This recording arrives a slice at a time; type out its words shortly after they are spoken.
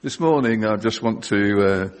This morning I just want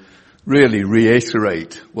to really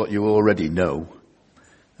reiterate what you already know,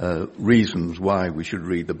 reasons why we should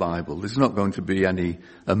read the Bible. There's not going to be any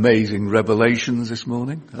amazing revelations this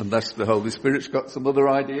morning, unless the Holy Spirit's got some other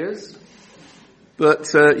ideas. But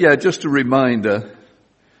just a reminder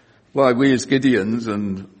why we as Gideons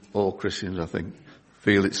and all Christians, I think,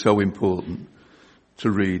 feel it's so important to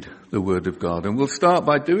read the Word of God. And we'll start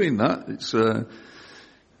by doing that. It's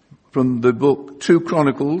from the book 2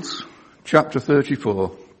 Chronicles, chapter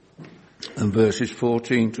 34, and verses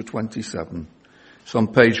 14 to 27. It's on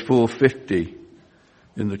page 450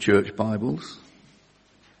 in the church Bibles.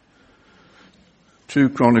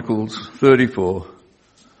 2 Chronicles 34,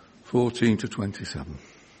 14 to 27.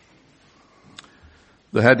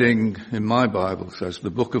 The heading in my Bible says, the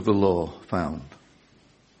Book of the Law Found.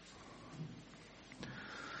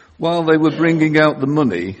 While they were bringing out the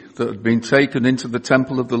money that had been taken into the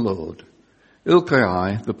temple of the Lord,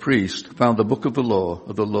 Hilkiah, the priest, found the book of the law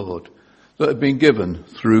of the Lord that had been given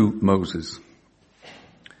through Moses.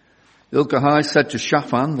 Hilkiah said to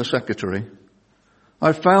Shaphan, the secretary,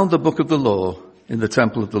 I found the book of the law in the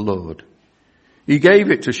temple of the Lord. He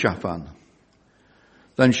gave it to Shaphan.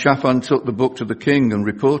 Then Shaphan took the book to the king and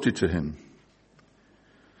reported to him,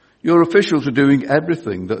 Your officials are doing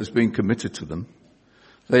everything that has been committed to them.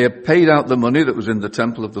 They have paid out the money that was in the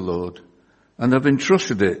temple of the Lord and have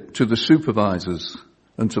entrusted it to the supervisors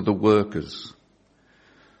and to the workers.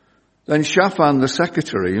 Then Shaphan the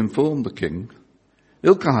secretary informed the king,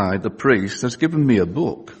 Hilkiah the priest has given me a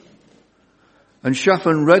book. And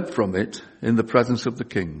Shaphan read from it in the presence of the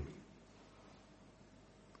king.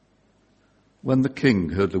 When the king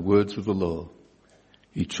heard the words of the law,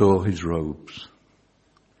 he tore his robes.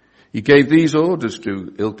 He gave these orders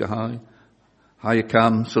to Hilkiah,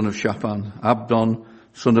 Ahikam, son of Shaphan, Abdon,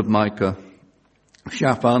 son of Micah,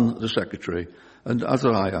 Shaphan, the secretary, and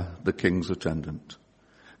Azariah, the king's attendant.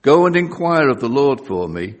 Go and inquire of the Lord for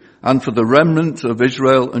me and for the remnant of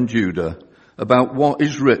Israel and Judah about what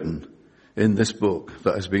is written in this book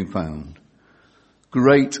that has been found.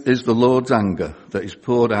 Great is the Lord's anger that is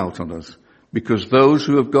poured out on us because those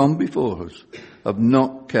who have gone before us have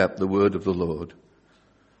not kept the word of the Lord.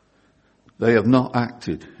 They have not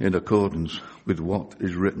acted in accordance with what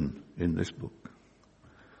is written in this book.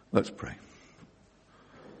 Let's pray.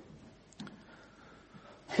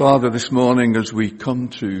 Father, this morning as we come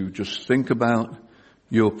to just think about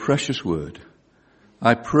your precious word,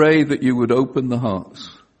 I pray that you would open the eyes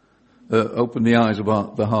of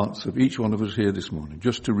the hearts of each one of us here this morning,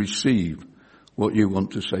 just to receive what you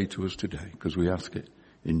want to say to us today, because we ask it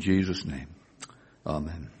in Jesus' name.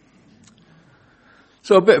 Amen.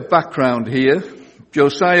 So a bit of background here.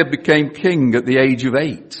 Josiah became king at the age of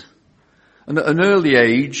 8. And at an early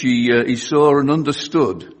age, he saw and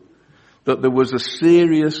understood that there was a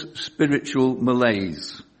serious spiritual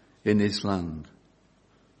malaise in his land.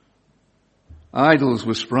 Idols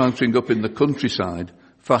were sprouting up in the countryside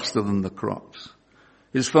faster than the crops.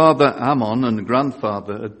 His father Ammon and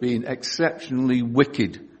grandfather had been exceptionally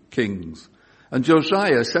wicked kings. And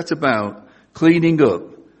Josiah set about cleaning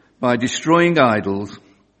up by destroying idols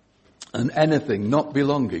and anything not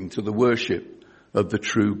belonging to the worship of the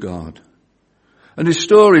true God. And his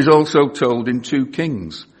story is also told in 2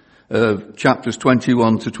 Kings, chapters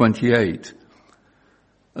 21 to 28.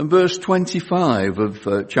 And verse 25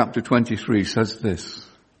 of chapter 23 says this,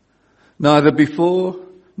 Neither before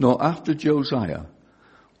nor after Josiah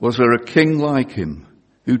was there a king like him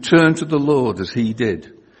who turned to the Lord as he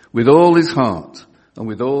did, with all his heart and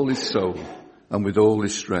with all his soul and with all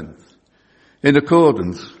his strength, in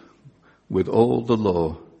accordance with all the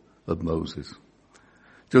law of Moses.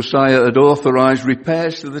 Josiah had authorized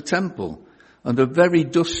repairs to the temple, and a very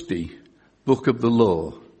dusty book of the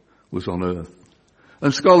law was on earth.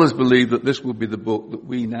 And scholars believe that this will be the book that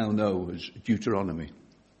we now know as Deuteronomy.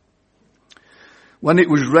 When it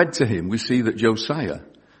was read to him, we see that Josiah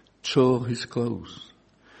tore his clothes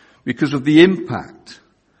because of the impact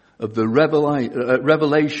of the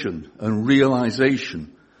revelation and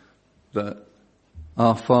realization that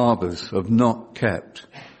our fathers have not kept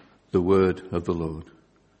the word of the Lord.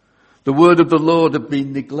 The word of the Lord had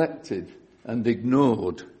been neglected and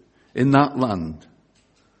ignored in that land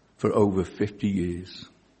for over 50 years.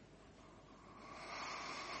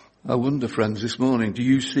 I wonder, friends, this morning, do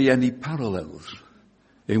you see any parallels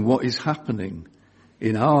in what is happening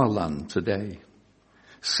in our land today?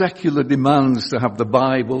 Secular demands to have the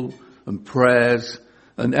Bible and prayers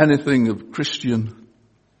and anything of Christian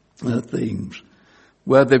themes,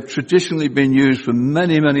 where they've traditionally been used for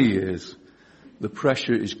many, many years, the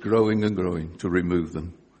pressure is growing and growing to remove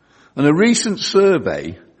them. And a recent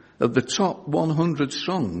survey of the top 100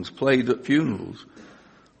 songs played at funerals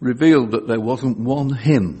revealed that there wasn't one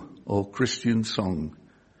hymn or Christian song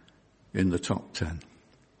in the top 10.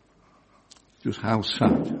 Just how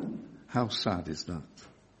sad is that?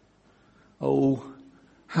 Oh,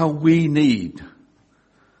 how we need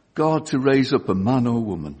God to raise up a man or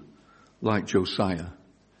woman like Josiah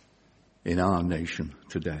in our nation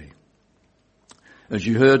today. As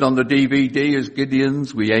you heard on the DVD, as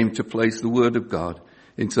Gideons, we aim to place the Word of God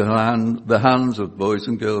into the hands of boys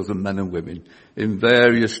and girls and men and women in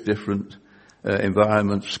various different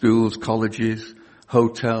environments, schools, colleges,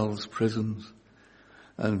 hotels, prisons,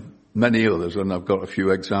 and many others. And I've got a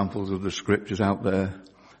few examples of the scriptures out there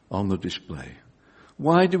on the display.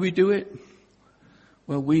 Why do we do it?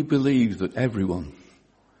 Well, we believe that everyone,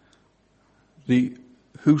 the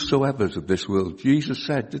whosoevers of this world, Jesus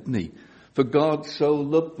said, didn't he? For God so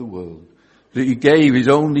loved the world that he gave his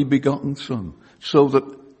only begotten Son, so that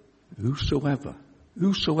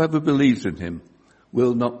whosoever believes in him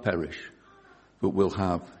will not perish, but will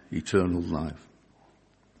have eternal life.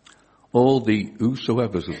 All the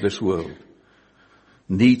whosoevers of this world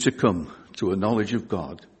need to come to a knowledge of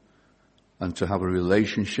God and to have a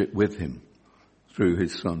relationship with him through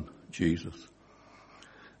his Son, Jesus.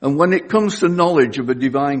 And when it comes to knowledge of a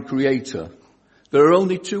divine creator, there are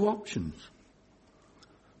only two options: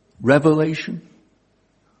 revelation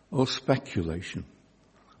or speculation.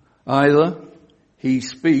 Either he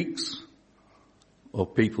speaks or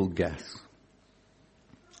people guess.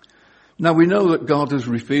 Now we know that God has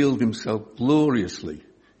revealed himself gloriously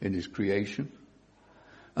in his creation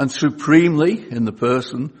and supremely in the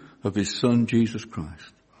person of his Son, Jesus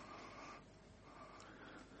Christ.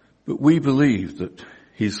 But we believe that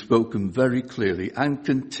he's spoken very clearly and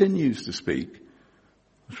continues to speak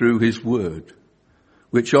through his word,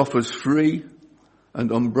 which offers free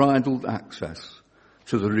and unbridled access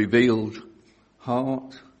to the revealed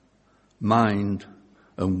heart, mind,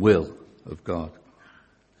 and will of God.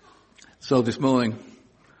 So this morning,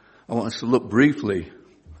 I want us to look briefly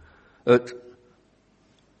at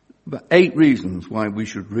about 8 reasons why we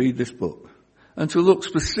should read this book, and to look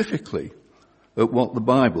specifically at what the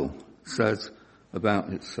Bible says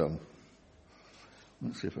about itself.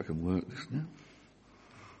 Let's see if I can work this now.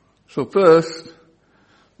 So first,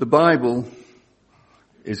 the Bible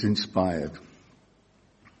is inspired.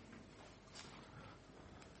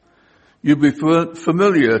 You'll be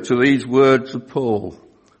familiar to these words of Paul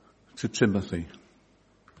to Timothy.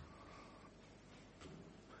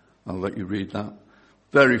 I'll let you read that.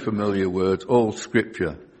 Very familiar words. All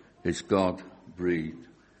scripture is God-breathed.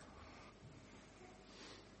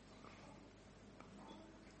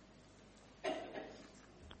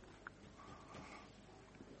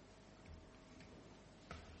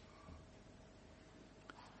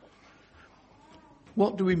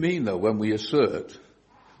 What do we mean, though, when we assert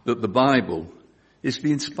that the Bible is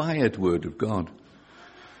the inspired Word of God?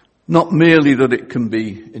 Not merely that it can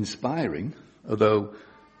be inspiring, although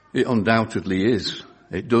it undoubtedly is.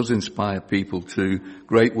 It does inspire people to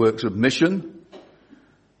great works of mission.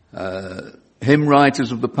 Hymn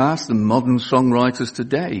writers of the past and modern songwriters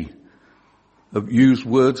today have used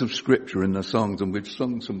words of Scripture in their songs, and we've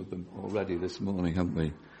sung some of them already this morning, haven't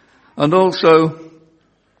we? And also,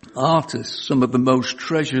 artists, some of the most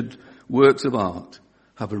treasured works of art,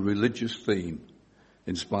 have a religious theme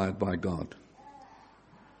inspired by God.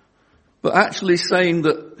 But actually saying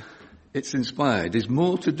that it's inspired is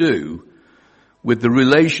more to do with the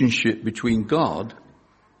relationship between God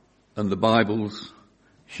and the Bible's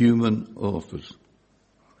human authors.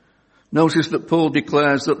 Notice that Paul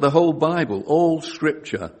declares that the whole Bible, all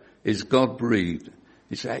Scripture, is God-breathed.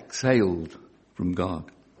 It's exhaled from God.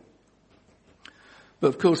 But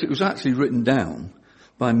of course it was actually written down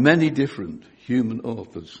by many different human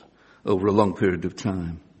authors over a long period of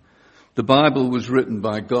time. The Bible was written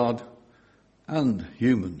by God and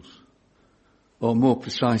humans, or more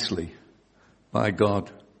precisely, by God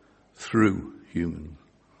through humans.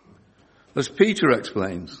 As Peter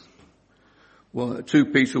explains, 2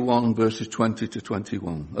 Peter 1 verses 20 to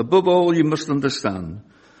 21, above all you must understand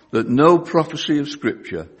that no prophecy of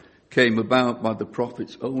Scripture came about by the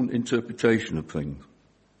prophet's own interpretation of things.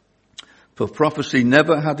 For prophecy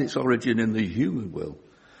never had its origin in the human will,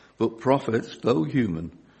 but prophets, though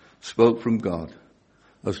human, spoke from God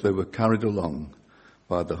as they were carried along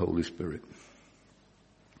by the Holy Spirit.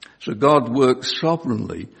 So God works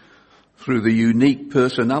sovereignly through the unique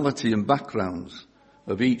personality and backgrounds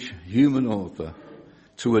of each human author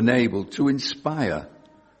to inspire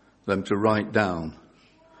them to write down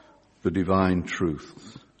the divine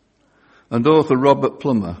truths. And author Robert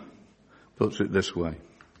Plummer puts it this way: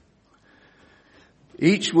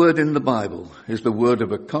 Each word in the Bible is the word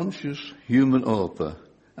of a conscious human author,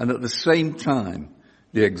 and at the same time,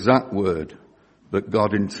 the exact word that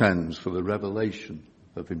God intends for the revelation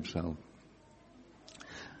of himself.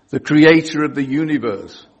 The creator of the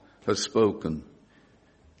universe has spoken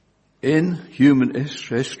in human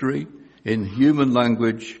history, in human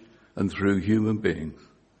language, and through human beings.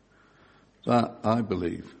 That, I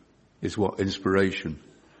believe, is what inspiration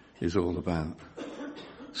is all about.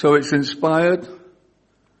 So it's inspired.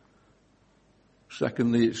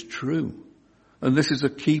 Secondly, it's true. And this is a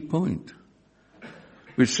key point.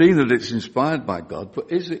 We've seen that it's inspired by God,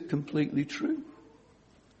 but is it completely true?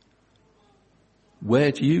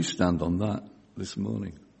 Where do you stand on that this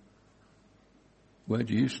morning? Where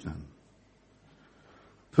do you stand?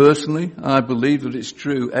 Personally, I believe that it's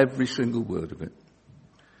true, every single word of it.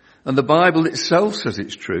 And the Bible itself says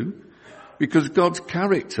it's true, because God's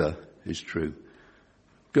character is true.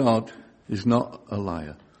 God is not a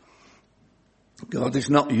liar. God is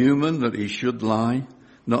not human that he should lie,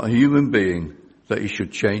 not a human being that he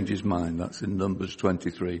should change his mind. That's in Numbers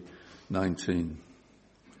 23:19.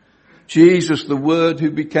 Jesus, the Word who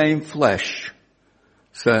became flesh,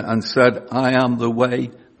 said, I am the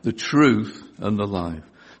way, the truth, and the life.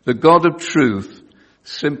 The God of truth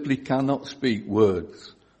simply cannot speak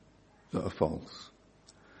words that are false.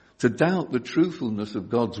 To doubt the truthfulness of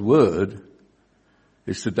God's Word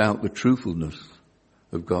is to doubt the truthfulness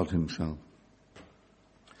of God himself.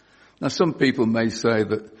 Now, some people may say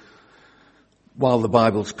that while the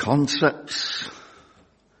Bible's concepts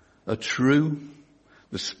are true,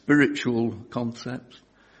 the spiritual concepts,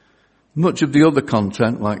 much of the other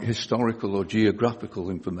content, like historical or geographical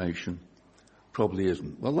information, probably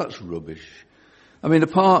isn't. Well, that's rubbish. I mean,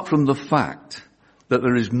 apart from the fact that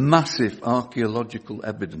there is massive archaeological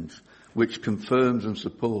evidence which confirms and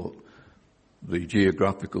supports the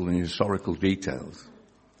geographical and historical details,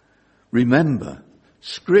 remember,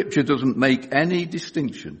 Scripture doesn't make any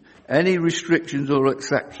distinction, any restrictions or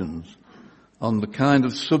exceptions on the kind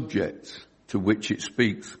of subjects to which it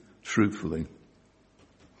speaks truthfully.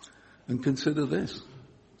 And consider this.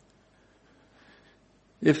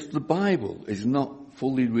 If the Bible is not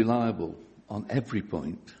fully reliable on every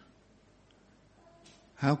point,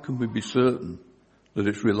 how can we be certain that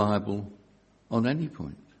it's reliable on any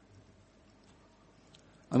point?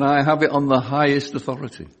 And I have it on the highest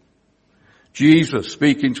authority. Jesus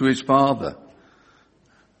speaking to his Father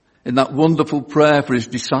in that wonderful prayer for his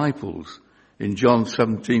disciples in John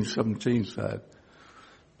 17:17 said,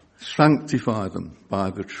 sanctify them by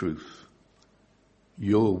the truth.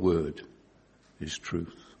 Your word is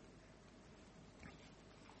truth.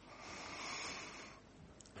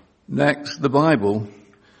 Next, the Bible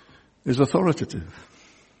is authoritative.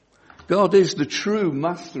 God is the true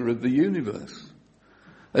master of the universe.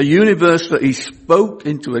 A universe that he spoke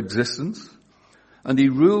into existence, and he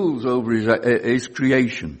rules over his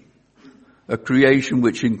creation. A creation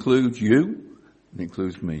which includes you and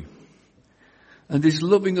includes me. And his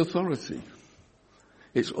loving authority,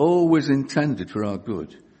 it's always intended for our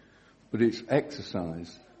good, but it's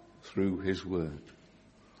exercised through his word.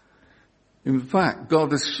 In fact,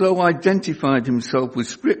 God has so identified himself with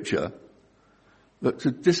Scripture that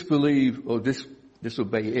to disbelieve or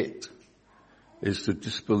disobey it is to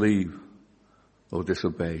disbelieve or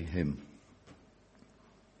disobey him.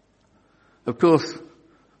 Of course,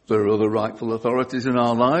 there are other rightful authorities in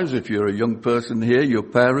our lives. If you're a young person here, your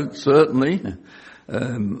parents certainly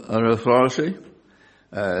are authority.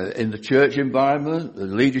 In the church environment, the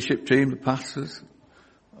leadership team, the pastors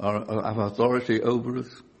have authority over us.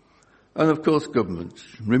 And of course, governments.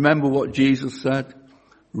 Remember what Jesus said,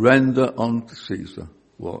 render unto Caesar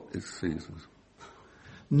what is Caesar's.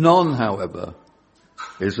 None, however,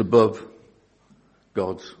 is above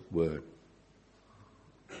God's word.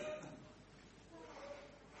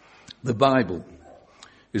 The Bible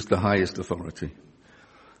is the highest authority.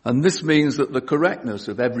 And this means that the correctness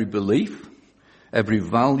of every belief, every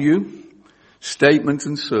value, statement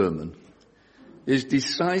and sermon is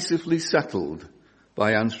decisively settled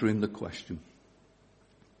by answering the question,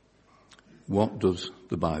 what does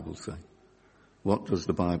the Bible say? What does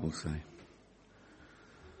the Bible say?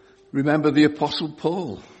 Remember the Apostle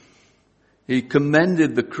Paul. He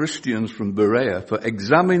commended the Christians from Berea for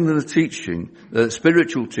examining the teaching,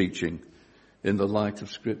 spiritual teaching, in the light of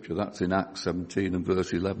Scripture. That's in Acts 17 and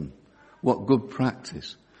verse 11. What good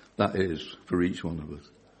practice that is for each one of us.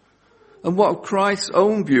 And what of Christ's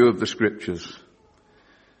own view of the Scriptures?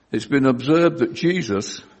 It's been observed that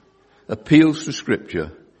Jesus appeals to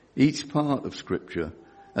Scripture, each part of Scripture,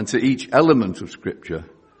 and to each element of Scripture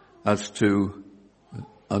as to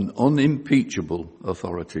an unimpeachable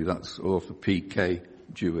authority. That's author P.K.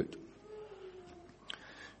 Jewett.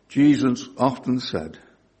 Jesus often said,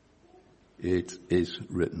 "It is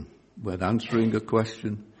written." When answering a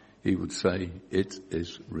question, he would say, "It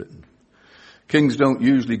is written." Kings don't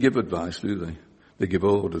usually give advice, do they? They give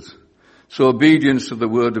orders. So obedience to the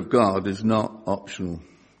word of God is not optional.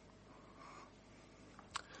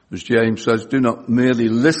 As James says, do not merely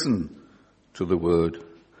listen to the word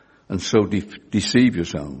and so deceive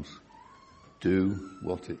yourselves. Do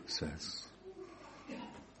what it says.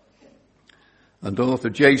 And author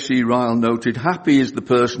J.C. Ryle noted, happy is the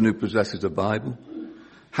person who possesses a Bible.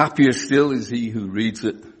 Happier still is he who reads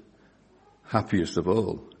it. Happiest of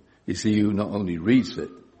all is he who not only reads it,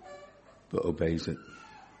 but obeys it.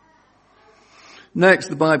 Next,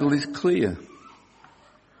 the Bible is clear.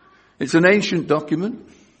 It's an ancient document,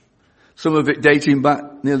 some of it dating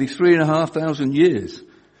back nearly 3,500 years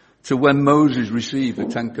to when Moses received the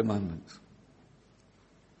Ten Commandments.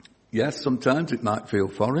 Yes, sometimes it might feel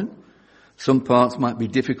foreign. Some parts might be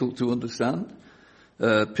difficult to understand.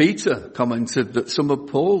 Peter commented that some of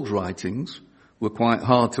Paul's writings were quite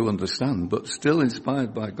hard to understand, but still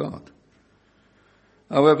inspired by God.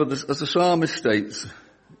 However, as the psalmist states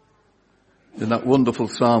in that wonderful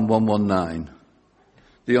Psalm 119,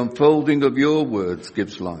 the unfolding of your words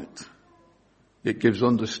gives light. It gives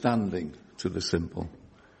understanding to the simple.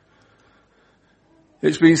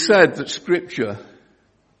 It's been said that Scripture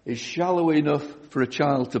is shallow enough for a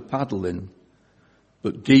child to paddle in,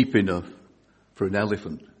 but deep enough for an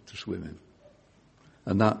elephant to swim in.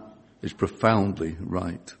 And that is profoundly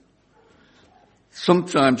right.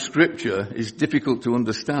 Sometimes Scripture is difficult to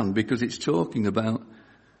understand because it's talking about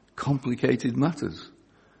complicated matters.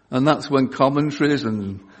 And that's when commentaries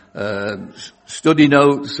and study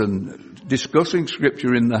notes and discussing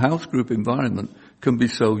Scripture in the house group environment can be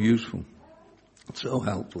so useful, so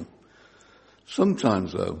helpful.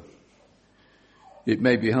 Sometimes, though, it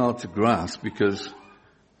may be hard to grasp because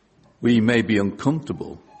we may be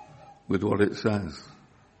uncomfortable with what it says.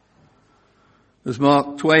 As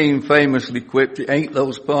Mark Twain famously quipped, it ain't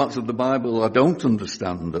those parts of the Bible I don't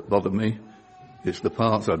understand that bother me. It's the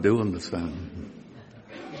parts I do understand.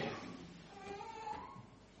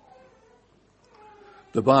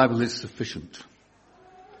 The Bible is sufficient.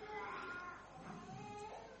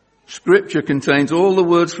 Scripture contains all the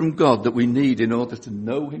words from God that we need in order to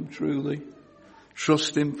know Him truly,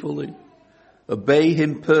 trust Him fully, obey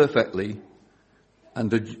Him perfectly,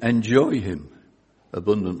 and enjoy Him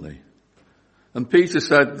abundantly. And Peter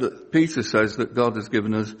says that God has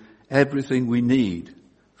given us everything we need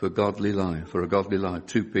for a godly life,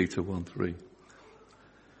 2 Peter 1:3.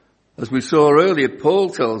 As we saw earlier, Paul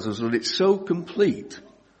tells us that it's so complete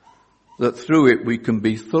that through it we can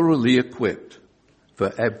be thoroughly equipped for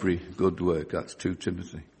every good work. That's 2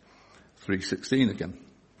 Timothy 3:16 again.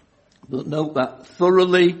 But note that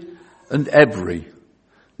thoroughly and every,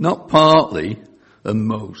 not partly and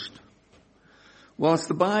most. Whilst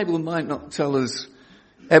the Bible might not tell us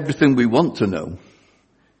everything we want to know,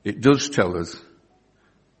 it does tell us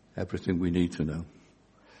everything we need to know.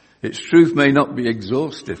 Its truth may not be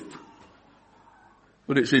exhaustive,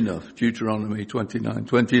 but it's enough. Deuteronomy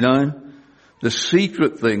 29:29. The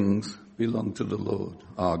secret things belong to the Lord,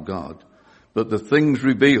 our God, but the things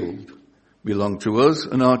revealed belong to us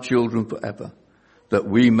and our children forever, that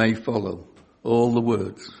we may follow all the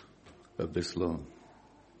words of this law.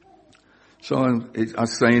 So I'm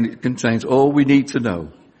saying it contains all we need to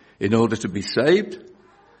know in order to be saved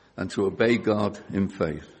and to obey God in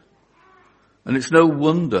faith. And it's no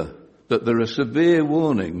wonder that there are severe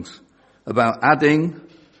warnings about adding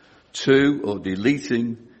to or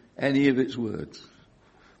deleting any of its words.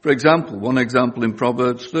 For example, one example in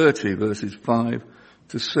Proverbs 30 verses 5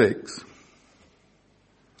 to 6.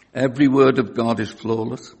 Every word of God is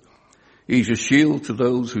flawless. He's a shield to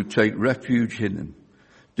those who take refuge in Him.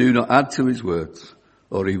 Do not add to His words,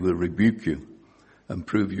 or He will rebuke you and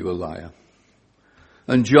prove you a liar.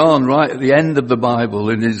 And John, right at the end of the Bible,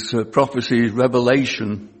 in his prophecy, his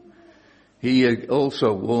Revelation, he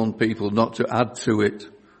also warned people not to add to it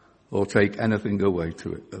or take anything away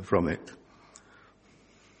from it.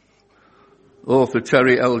 Author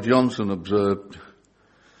Terry L. Johnson observed,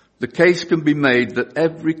 the case can be made that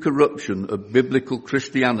every corruption of biblical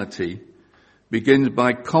Christianity begins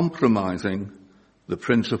by compromising the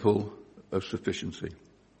principle of sufficiency.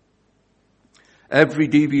 Every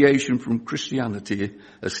deviation from Christianity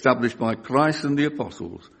established by Christ and the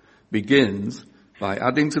apostles begins by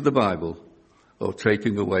adding to the Bible or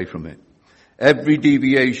taking away from it. Every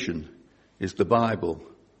deviation is the Bible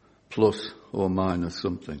plus or minus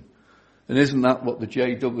something. And isn't that what the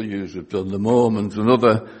JWs have done, the Mormons and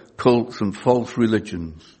other cults and false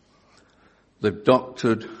religions? They've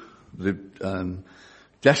doctored, they've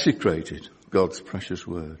desecrated God's precious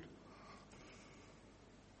word.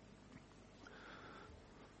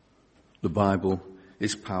 The Bible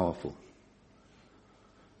is powerful.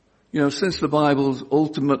 You know, since the Bible's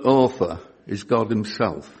ultimate author is God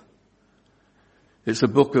himself, it's a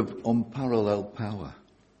book of unparalleled power.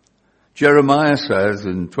 Jeremiah says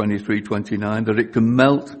in 23:29 that it can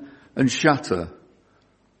melt and shatter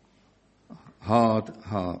hard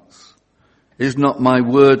hearts. Is not my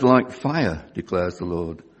word like fire, declares the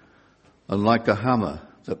Lord, and like a hammer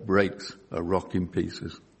that breaks a rock in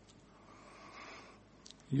pieces?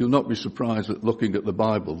 You'll not be surprised at looking at the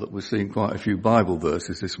Bible that we're seeing quite a few Bible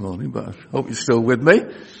verses this morning, but I hope you're still with me.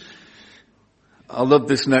 I love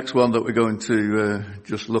this next one that we're going to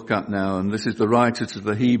just look at now, and this is the writer to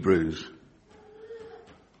the Hebrews,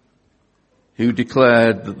 who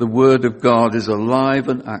declared that the word of God is alive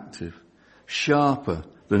and active, sharper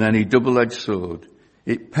than any double-edged sword.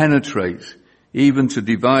 It penetrates even to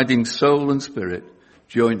dividing soul and spirit,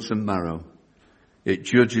 joints and marrow. It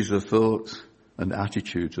judges the thoughts and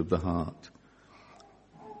attitudes of the heart.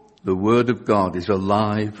 The word of God is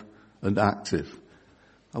alive and active.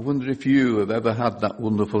 I wonder if you have ever had that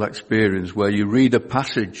wonderful experience where you read a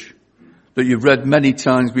passage that you've read many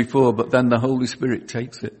times before, but then the Holy Spirit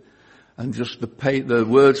takes it and just the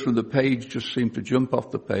words from the page just seem to jump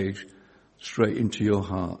off the page straight into your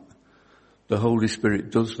heart. The Holy Spirit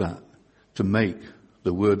does that to make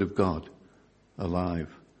the word of God alive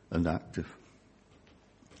and active.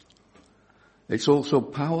 It's also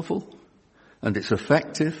powerful and it's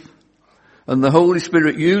effective, and the Holy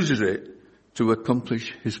Spirit uses it to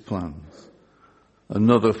accomplish his plans.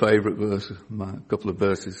 Another favourite verse, a couple of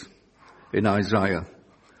verses in Isaiah.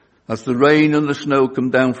 As the rain and the snow come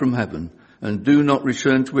down from heaven and do not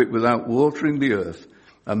return to it without watering the earth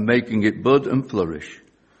and making it bud and flourish,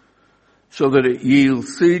 so that it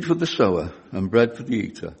yields seed for the sower and bread for the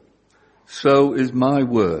eater, so is my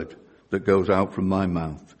word that goes out from my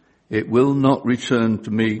mouth. It will not return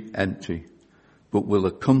to me empty, but will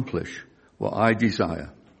accomplish what I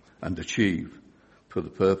desire and achieve for the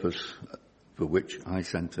purpose for which I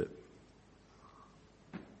sent it.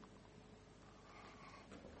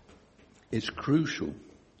 It's crucial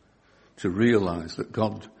to realize that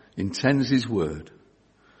God intends his word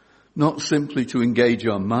not simply to engage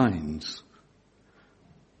our minds,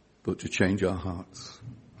 but to change our hearts.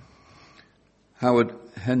 Howard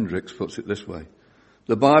Hendricks puts it this way: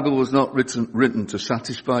 the Bible was not written to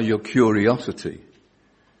satisfy your curiosity.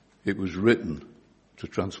 It was written to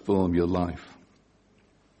transform your life.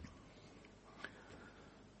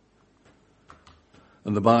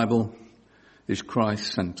 And the Bible is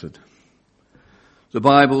Christ-centered. The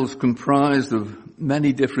Bible is comprised of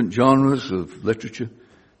many different genres of literature: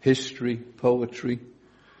 history, poetry,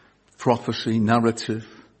 prophecy, narrative,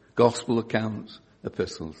 gospel accounts,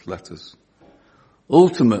 epistles, letters.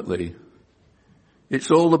 Ultimately, it's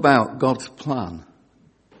all about God's plan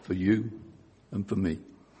for you and for me,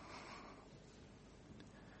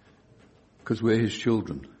 because we're his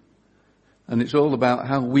children. And it's all about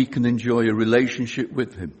how we can enjoy a relationship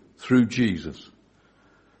with him through Jesus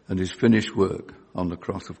and his finished work on the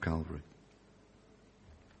cross of Calvary.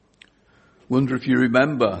 Wonder if you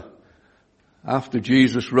remember, after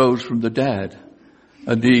Jesus rose from the dead,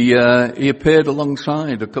 and he appeared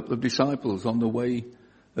alongside a couple of disciples on the way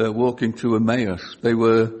walking to Emmaus. They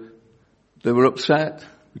were upset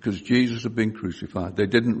because Jesus had been crucified. They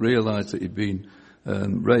didn't realize that he'd been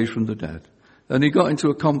raised from the dead. And he got into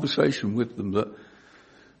a conversation with them that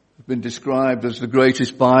has been described as the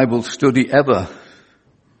greatest Bible study ever.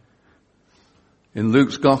 In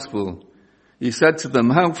Luke's Gospel, he said to them,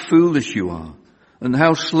 "How foolish you are, and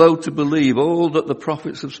how slow to believe all that the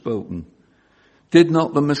prophets have spoken. Did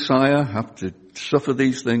not the Messiah have to suffer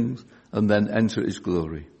these things and then enter his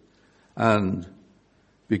glory?" And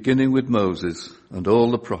beginning with Moses and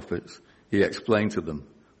all the prophets, he explained to them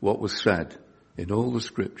what was said in all the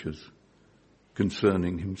scriptures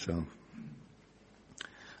concerning himself.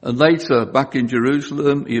 And later, back in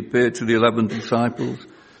Jerusalem, he appeared to the 11 disciples,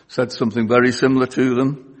 said something very similar to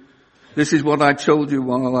them. "This is what I told you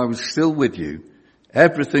while I was still with you.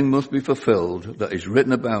 Everything must be fulfilled that is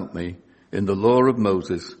written about me in the law of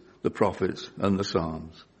Moses, the prophets, and the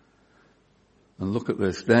Psalms." And look at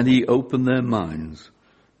this. Then he opened their minds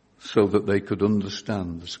so that they could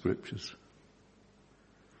understand the scriptures.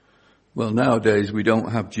 Well, nowadays we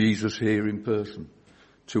don't have Jesus here in person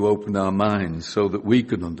to open our minds so that we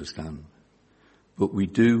can understand. But we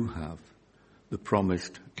do have the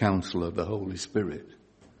promised Counselor, the Holy Spirit,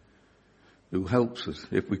 who helps us.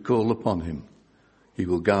 If we call upon him, he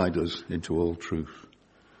will guide us into all truth.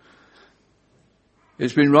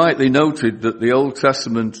 It's been rightly noted that the Old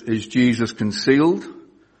Testament is Jesus concealed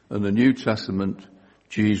and the New Testament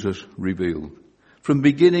Jesus revealed. From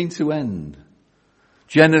beginning to end,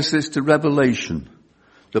 Genesis to Revelation,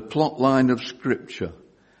 the plot line of Scripture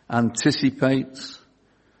anticipates,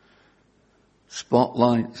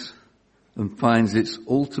 spotlights, and finds its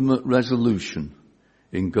ultimate resolution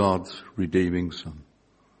in God's redeeming Son.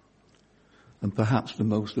 And perhaps the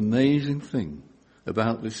most amazing thing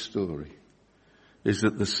about this story is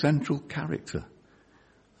that the central character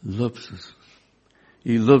loves us.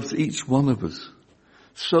 He loves each one of us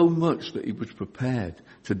so much that he was prepared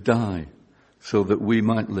to die so that we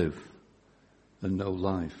might live and know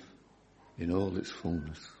life in all its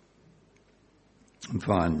fullness. And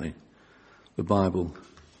finally, the Bible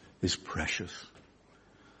is precious.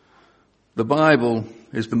 The Bible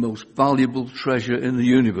is the most valuable treasure in the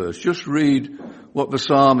universe. Just read what the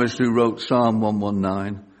psalmist who wrote Psalm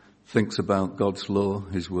 119 thinks about God's law,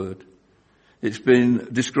 his word. It's been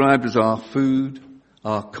described as our food,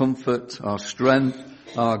 our comfort, our strength,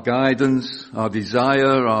 our guidance, our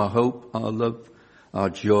desire, our hope, our love, our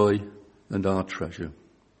joy, and our treasure.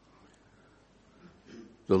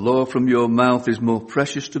 The law from your mouth is more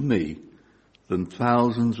precious to me than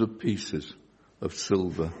thousands of pieces of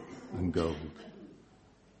silver and gold.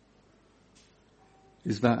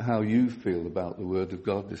 Is that how you feel about the Word of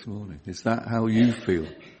God this morning? Is that how you feel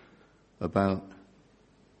about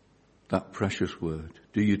that precious Word?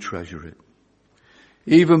 Do you treasure it?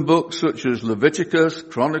 Even books such as Leviticus,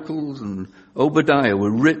 Chronicles, and Obadiah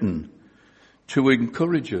were written to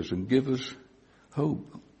encourage us and give us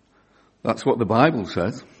hope. That's what the Bible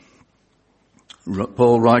says.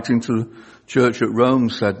 Paul, writing to the church at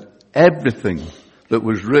Rome, said everything that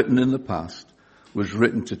was written in the past was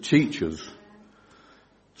written to teach us,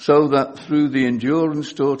 so that through the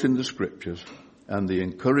endurance taught in the Scriptures and the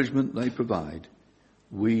encouragement they provide,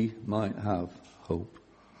 we might have hope.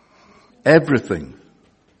 Everything.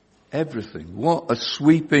 What a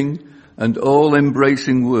sweeping and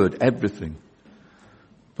all-embracing word, everything.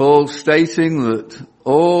 Paul stating that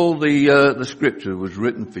all the Scripture was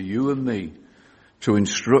written for you and me to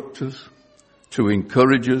instruct us, to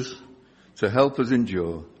encourage us, to help us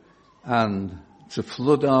endure, and to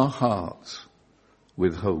flood our hearts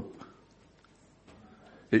with hope.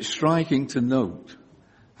 It's striking to note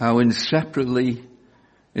how inseparably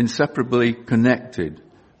connected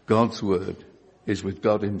God's Word is with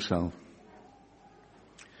God Himself.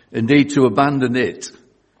 Indeed, to abandon it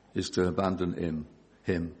is to abandon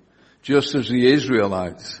Him. Just as the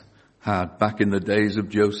Israelites had back in the days of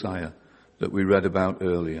Josiah that we read about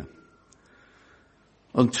earlier.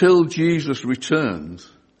 Until Jesus returns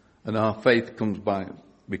and our faith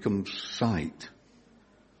becomes sight,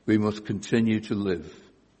 we must continue to live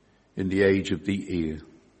in the age of the ear.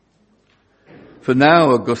 For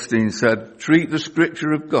now, Augustine said, treat the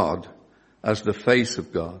Scripture of God as the face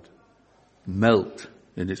of God. Melt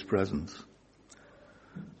in its presence.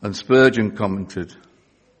 And Spurgeon commented,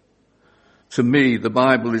 to me, the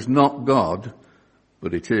Bible is not God,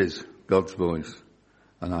 but it is God's voice,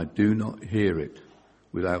 and I do not hear it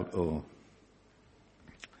without awe.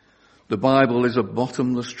 The Bible is a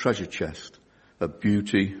bottomless treasure chest of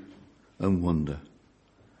beauty and wonder.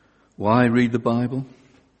 Why read the Bible?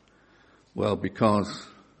 Well, because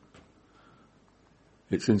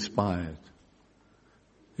it's inspired,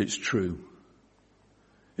 it's true,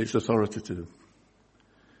 it's authoritative,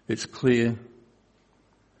 it's clear,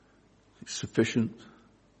 it's sufficient,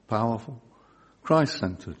 powerful,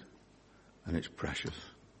 Christ-centered, and it's precious.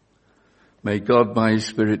 May God by His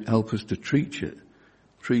Spirit help us to treat it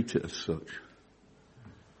as such.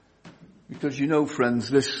 Because you know, friends,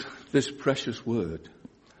 this precious word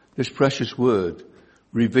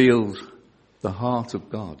reveals the heart of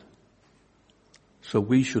God. So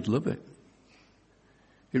we should love it.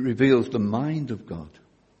 It reveals the mind of God.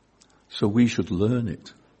 So we should learn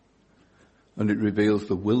it. And it reveals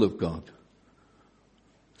the will of God.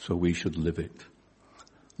 So we should live it.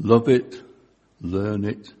 Love it, learn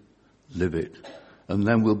it, live it. And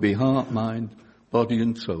then we'll be heart, mind, body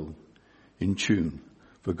and soul in tune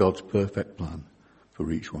for God's perfect plan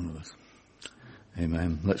for each one of us.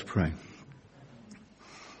 Amen. Let's pray.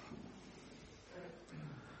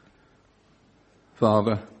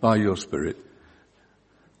 Father, by your Spirit,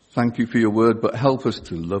 thank you for your word, but help us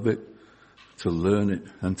to love it, to learn it,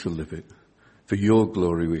 and to live it. For your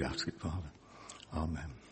glory we ask it, Father. Amen.